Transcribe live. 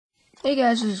Hey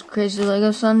guys, this is Crazy Lego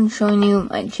Son showing you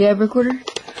my jab recorder.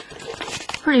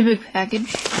 Pretty big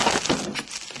package.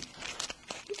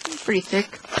 Pretty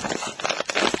thick.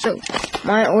 So,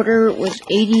 my order was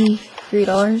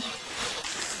 $83.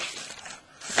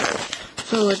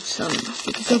 So let's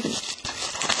get this open.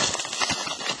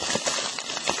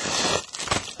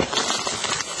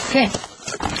 Okay.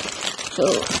 So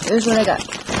here's what I got.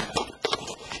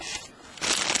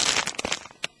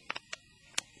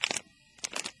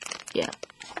 Yeah,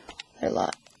 a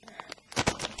lot.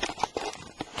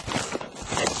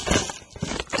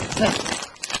 Okay.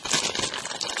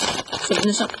 Open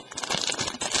this up.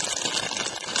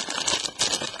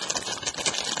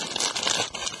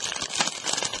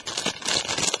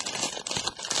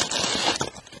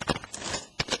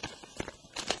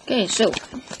 Okay, so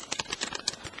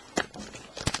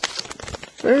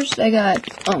first I got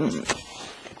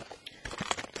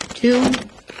 2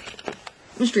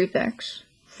 mystery packs.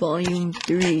 Volume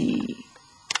 3.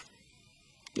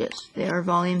 Yes, they are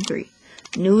Volume 3.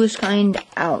 Newest kind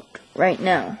out right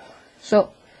now.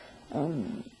 So, let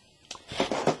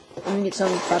me get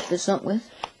something to prop this up with.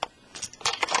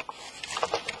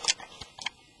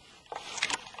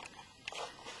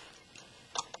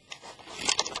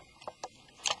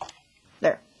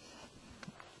 There.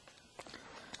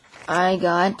 I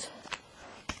got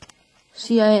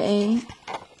CIA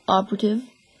Operative.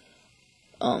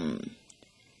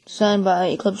 Signed by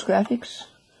Eclipse Graphics.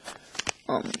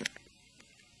 I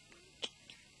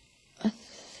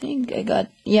think I got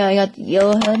the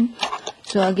Yellowhead.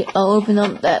 So I'll open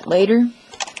up that later.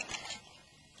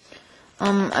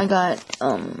 I got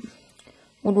World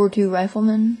War II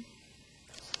Rifleman.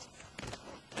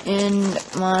 And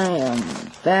my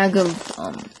bag of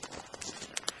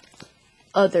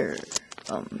other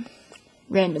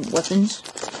random weapons.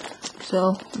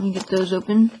 So let me get those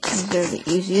open, because they're the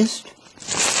easiest.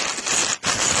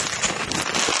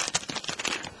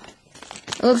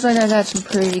 It looks like I got some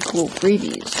pretty cool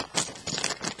freebies.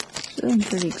 So I'm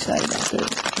pretty excited about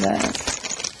that.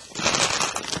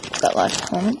 Got lots of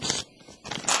helmets.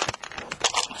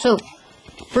 So,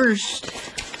 first,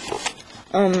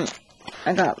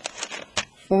 I got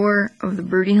 4 of the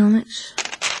birdie helmets.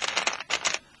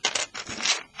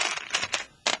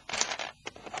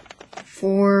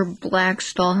 4 black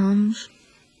stall helms.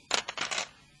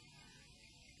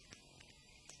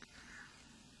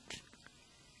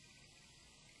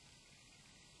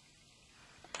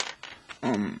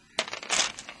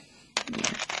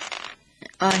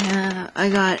 I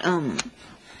got, oh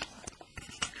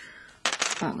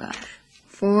gosh,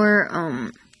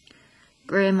 4,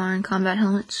 gray modern combat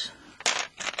helmets.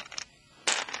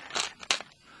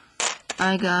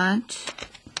 I got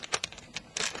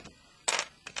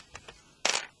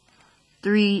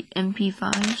 3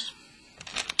 MP5s.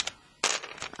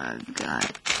 I've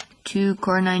got 2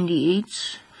 Car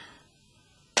 98s.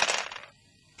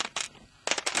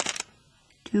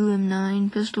 2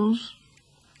 M9 pistols.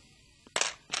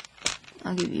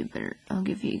 I'll give you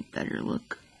a better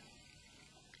look.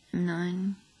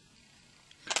 M9.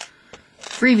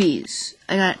 Freebies.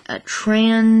 I got a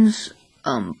trans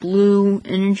blue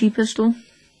energy pistol.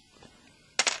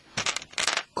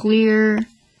 A clear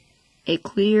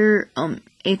APOC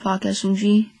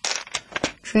SMG.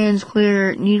 Trans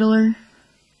clear needler.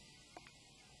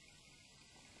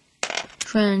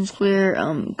 Trans clear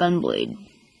gunblade.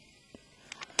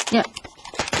 Yeah.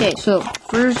 Okay, so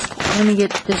first I'm gonna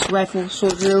get this rifle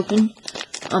soldier open.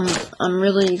 I'm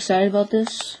really excited about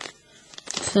this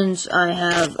since I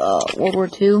have World War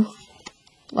II, a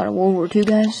lot of World War II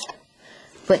guys,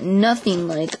 but nothing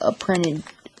like a printed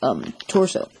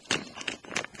torso.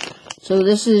 So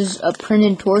this is a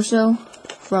printed torso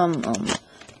from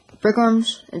Brick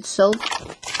Arms itself,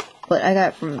 but I got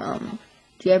it from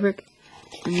Jabrick,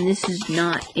 and this is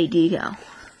not a decal.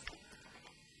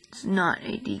 It's not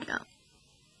a decal.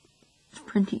 It's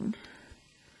printing.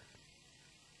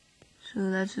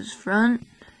 So that's his front.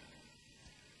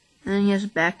 And then he has a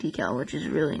back decal, which is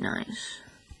really nice.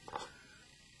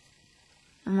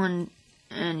 And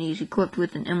he's equipped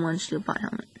with an M1 steel pot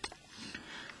helmet.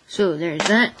 So there's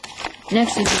that.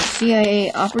 Next is the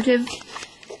CIA Operative.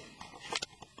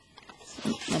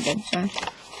 Oh, my bad, sorry.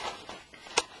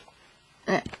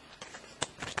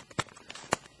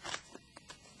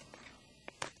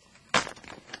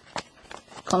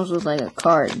 Comes with like a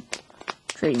card,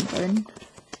 trading card.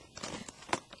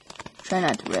 Try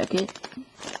not to wreck it.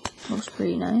 Looks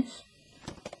pretty nice.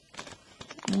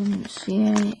 And the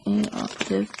CIA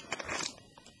Operative.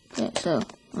 Okay, so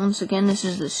once again, this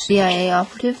is the CIA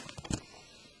Operative.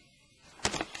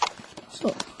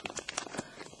 So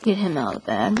get him out of the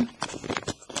bag.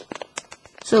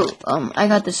 So, I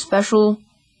got the special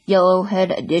yellow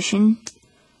head edition.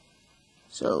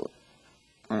 So,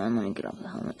 let me get off the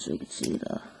helmet so you can see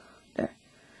there.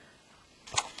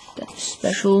 Got the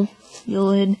special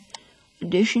yellow head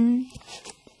edition.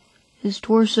 His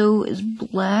torso is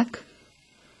black.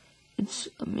 It's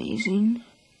amazing.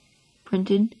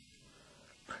 Printed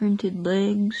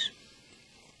legs.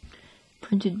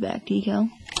 Printed back decal.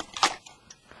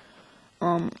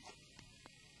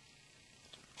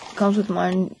 Comes with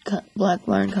black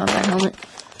Modern Combat helmet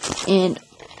and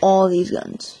all these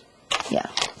guns. Yeah,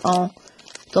 all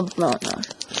the no,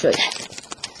 show you.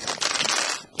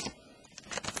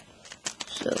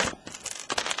 So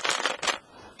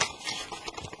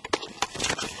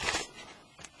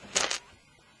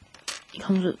it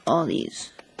comes with all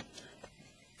these: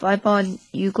 bipod,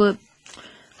 U-clip,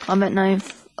 combat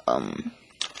knife,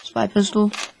 spy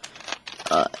pistol,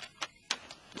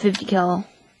 50 cal.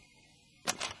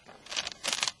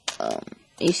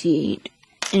 AC-8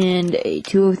 and a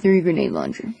 203 grenade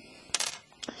launcher.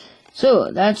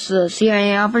 So that's the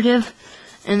CIA operative,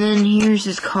 and then here's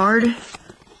his card.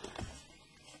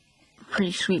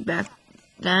 Pretty sweet not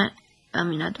the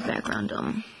background,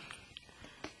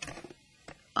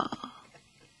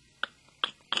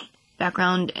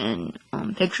 background and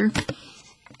picture.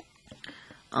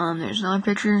 There's another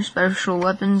picture: special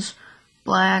weapons,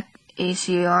 black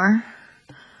ACR,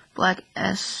 black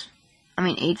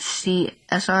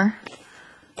HCSR,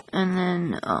 and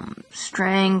then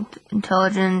strength,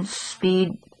 intelligence,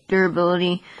 speed,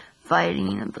 durability,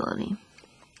 fighting ability,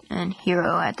 and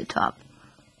hero at the top.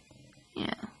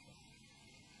 Yeah.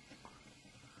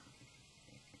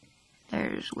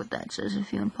 There's what that says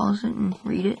if you want to pause it and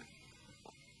read it.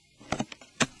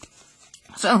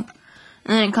 So, and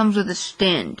then it comes with a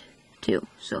stand too,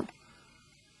 so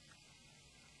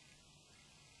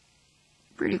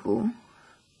pretty cool.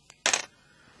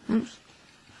 Oops.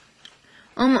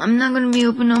 I'm not gonna be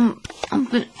opening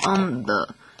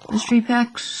the mystery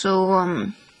packs,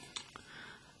 so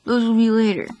those will be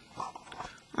later.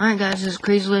 Alright guys, this is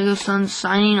Crazy Lego Son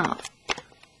signing off.